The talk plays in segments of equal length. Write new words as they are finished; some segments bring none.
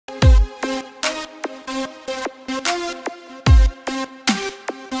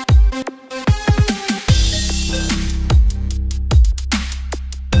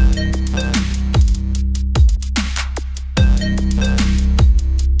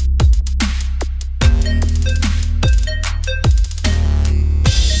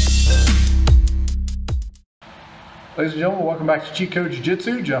Ladies and gentlemen, welcome back to Cheat Code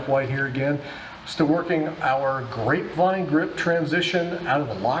Jiu-Jitsu. Jeff White here again. Still working our Grapevine grip transition out of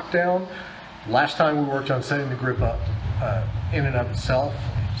the lockdown. Last time we worked on setting the grip up in and of itself.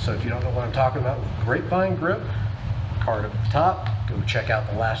 So if you don't know what I'm talking about with Grapevine grip, card up at the top, go check out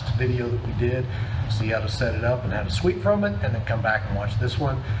the last video that we did, see how to set it up and how to sweep from it, and then come back and watch this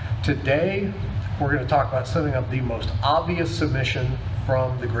one. Today, we're going to talk about setting up the most obvious submission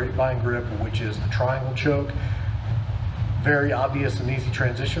from the Grapevine grip, which is the triangle choke. Very obvious and easy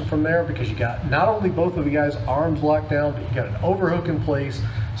transition from there because you got not only both of you guys' arms locked down, but you got an overhook in place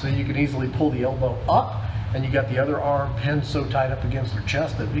so you can easily pull the elbow up, and you got the other arm pinned so tight up against their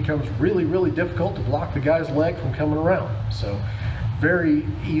chest that it becomes really, really difficult to block the guy's leg from coming around. So very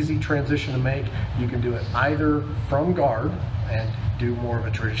easy transition to make. You can do it either from guard and do more of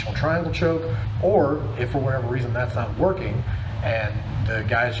a traditional triangle choke, or if for whatever reason that's not working and the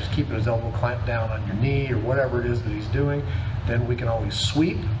guy's just keeping his elbow clamped down on your knee or whatever it is that he's doing, then we can always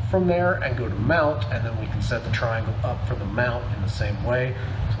sweep from there and go to mount, and then we can set the triangle up for the mount in the same way.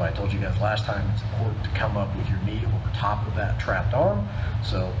 So I told you guys last time, it's important to come up with your knee over top of that trapped arm.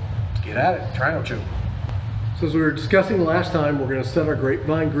 So let's get at it, triangle choke. So as we were discussing last time, we're going to set our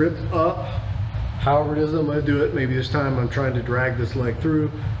Grapevine grip up. However it is I'm going to do it, maybe this time I'm trying to drag this leg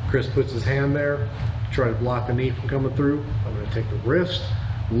through. Chris puts his hand there, try to block the knee from coming through. I'm going to take the wrist,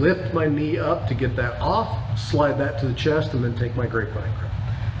 lift my knee up to get that off, slide that to the chest, and then take my Grapevine grip.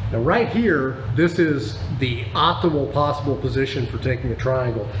 Now right here, this is the optimal possible position for taking a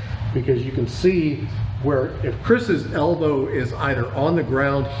triangle, because you can see where if Chris's elbow is either on the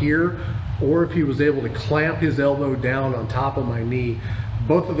ground here, or if he was able to clamp his elbow down on top of my knee,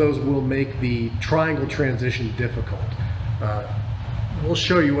 both of those will make the triangle transition difficult. We'll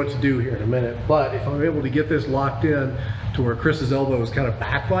show you what to do here in a minute, but if I'm able to get this locked in to where Chris's elbow is kind of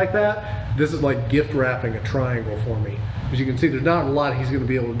back like that, this is like gift wrapping a triangle for me. As you can see, there's not a lot he's going to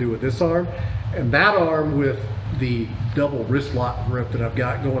be able to do with this arm, and that arm with the double wrist lock grip that I've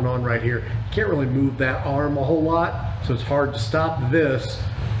got going on right here, can't really move that arm a whole lot, so it's hard to stop this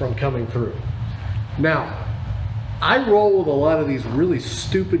from coming through. Now, I roll with a lot of these really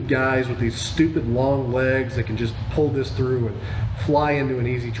stupid guys with these stupid long legs that can just pull this through and fly into an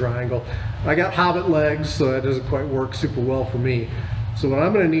easy triangle. I got hobbit legs, so that doesn't quite work super well for me. So what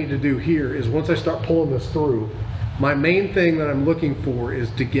I'm going to need to do here is, once I start pulling this through, my main thing that I'm looking for is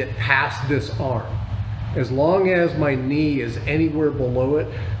to get past this arm. As long as my knee is anywhere below it,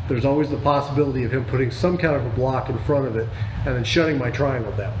 there's always the possibility of him putting some kind of a block in front of it and then shutting my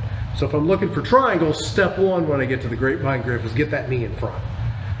triangle down. So if I'm looking for triangles, step one when I get to the Grapevine grip is get that knee in front.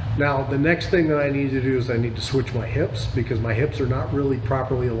 Now the next thing that I need to do is I need to switch my hips, because my hips are not really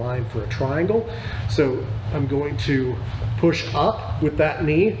properly aligned for a triangle. So I'm going to push up with that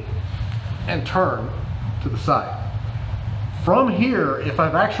knee and turn to the side. From here, if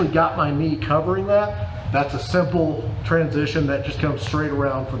I've actually got my knee covering that, that's a simple transition that just comes straight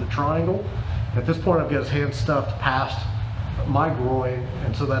around for the triangle. At this point I've got his hand stuffed past my groin,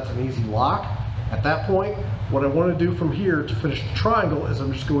 and so that's an easy lock. At that point, what I want to do from here to finish the triangle is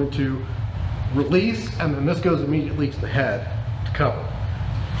I'm just going to release, and then this goes immediately to the head to cover.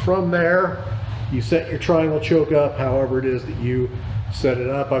 From there, you set your triangle choke up however it is that you set it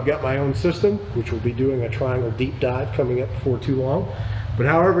up. I've got my own system, which will be doing a triangle deep dive coming up before too long. But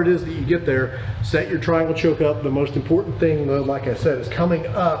however it is that you get there, set your triangle choke up. The most important thing, though, like I said, is coming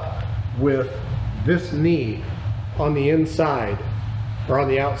up with this knee on the inside or on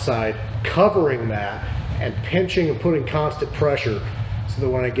the outside, covering that and pinching and putting constant pressure, so that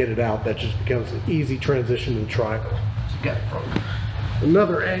when I get it out, that just becomes an easy transition to the triangle. So you got it from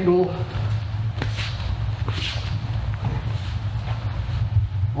another angle.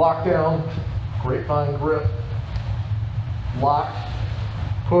 Lock down, Grapevine grip, lock,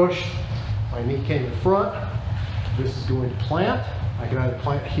 push, my knee came in front. This is going to plant. I can either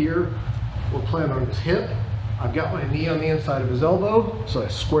plant here or plant on his hip. I've got my knee on the inside of his elbow, so I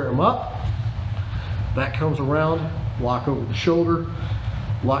square him up. That comes around, lock over the shoulder,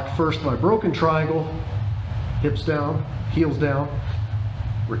 lock first my broken triangle, hips down, heels down,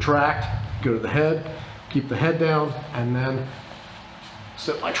 retract, go to the head, keep the head down, and then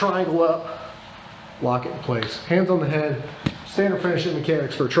set my triangle up, lock it in place. Hands on the head, standard finishing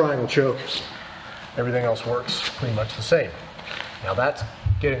mechanics for a triangle choke. Everything else works pretty much the same. Now that's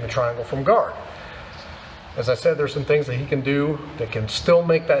getting the triangle from guard. As I said, there's some things that he can do that can still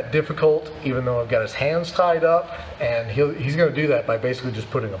make that difficult, even though I've got his hands tied up, and he's going to do that by basically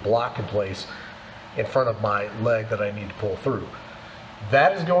just putting a block in place in front of my leg that I need to pull through.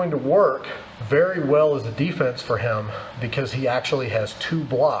 That is going to work very well as a defense for him, because he actually has two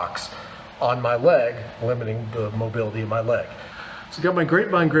blocks on my leg, limiting the mobility of my leg. So I got my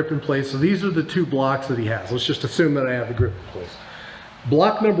Grapevine grip in place. So these are the two blocks that he has. Let's just assume that I have the grip in place.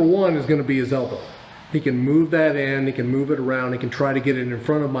 Block number one is going to be his elbow. He can move that in, he can move it around, he can try to get it in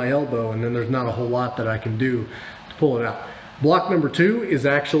front of my elbow, and then there's not a whole lot that I can do to pull it out. Block number two is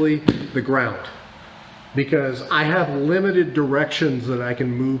actually the ground, because I have limited directions that I can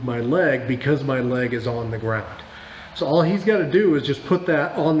move my leg because my leg is on the ground. So all he's got to do is just put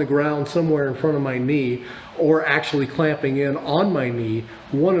that on the ground somewhere in front of my knee, or actually clamping in on my knee,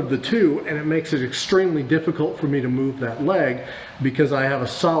 one of the two, and it makes it extremely difficult for me to move that leg because I have a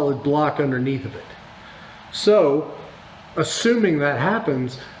solid block underneath of it. So, assuming that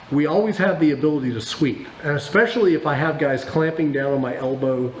happens, we always have the ability to sweep. And especially if I have guys clamping down on my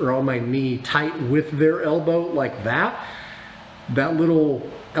elbow or on my knee tight with their elbow like that, that little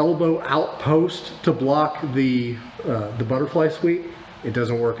elbow outpost to block the butterfly sweep, it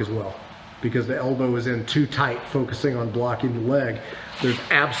doesn't work as well because the elbow is in too tight, focusing on blocking the leg. There's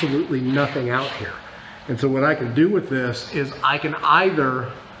absolutely nothing out here. And so what I can do with this is I can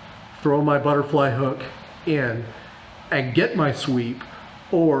either throw my butterfly hook in and get my sweep,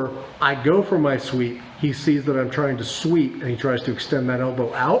 or I go for my sweep, he sees that I'm trying to sweep and he tries to extend that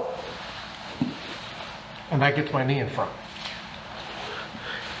elbow out, and that gets my knee in front.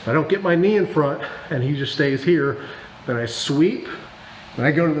 If I don't get my knee in front and he just stays here, then I sweep and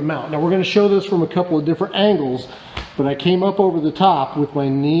I go to the mount. Now we're going to show this from a couple of different angles, but I came up over the top with my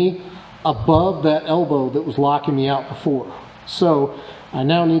knee above that elbow that was locking me out before. So I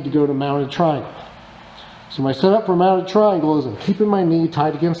now need to go to mounted triangle. So my setup for mounted triangle is I'm keeping my knee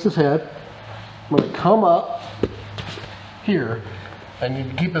tight against his head. I'm going to come up here. I need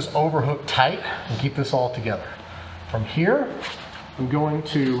to keep this overhook tight and keep this all together. From here, I'm going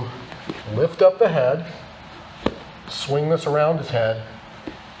to lift up the head, swing this around his head,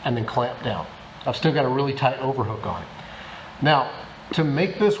 and then clamp down. I've still got a really tight overhook on it. Now, to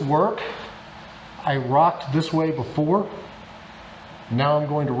make this work, I rocked this way before. Now I'm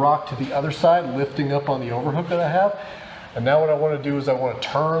going to rock to the other side, lifting up on the overhook that I have. And now what I want to do is I want to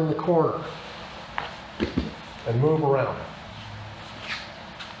turn the corner and move around.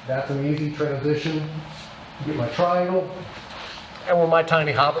 That's an easy transition. Get my triangle. And with my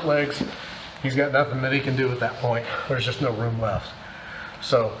tiny hobbit legs, he's got nothing that he can do at that point. There's just no room left.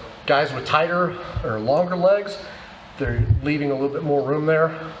 So guys with tighter or longer legs, they're leaving a little bit more room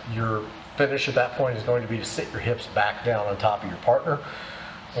there. Your finish at that point is going to be to sit your hips back down on top of your partner.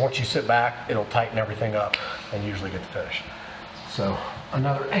 Once you sit back, it'll tighten everything up and usually get the finish. So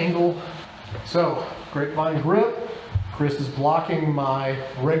another angle. So Grapevine grip. Chris is blocking my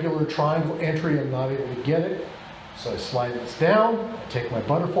regular triangle entry. I'm not able to get it. So I slide this down, I take my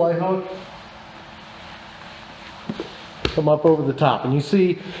butterfly hook, come up over the top, and you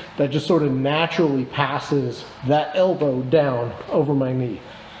see that just sort of naturally passes that elbow down over my knee.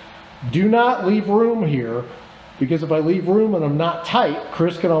 Do not leave room here, because if I leave room and I'm not tight,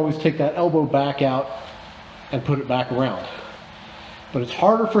 Chris can always take that elbow back out and put it back around. But it's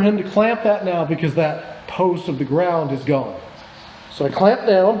harder for him to clamp that now because that post of the ground is gone. So I clamp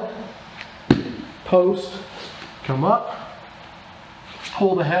down, post, come up,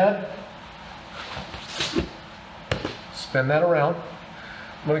 pull the head, spin that around.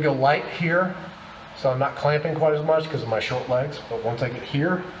 I'm going to go light here, so I'm not clamping quite as much because of my short legs, but once I get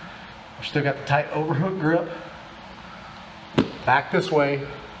here, I've still got the tight overhook grip. Back this way,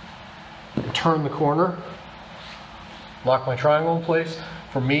 turn the corner, lock my triangle in place.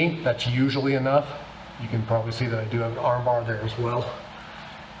 For me, that's usually enough. You can probably see that I do have an arm bar there as well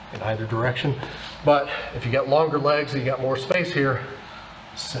in either direction. But if you got longer legs and you got more space here,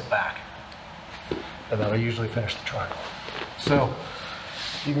 sit back. And then I usually finish the triangle. So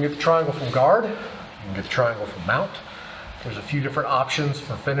you can get the triangle from guard, you can get the triangle from mount. There's a few different options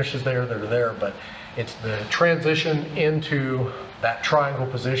for finishes there that are there, but it's the transition into that triangle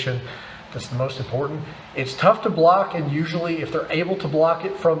position that's the most important. It's tough to block, and usually if they're able to block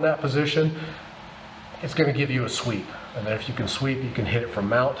it from that position, it's going to give you a sweep. And then if you can sweep, you can hit it from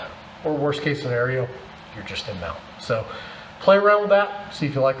mount, or worst case scenario, you're just in mount. So play around with that, see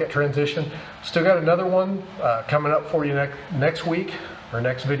if you like that transition. Still got another one coming up for you next week, or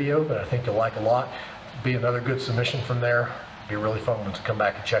next video, that I think you'll like a lot. Be another good submission from there. Be a really fun one to come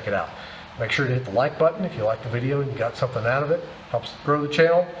back and check it out. Make sure to hit the like button if you like the video and you got something out of it. Helps grow the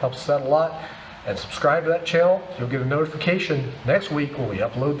channel, helps us out a lot. And subscribe to that channel. You'll get a notification next week when we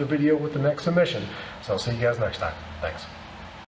upload the video with the next submission. So I'll see you guys next time. Thanks.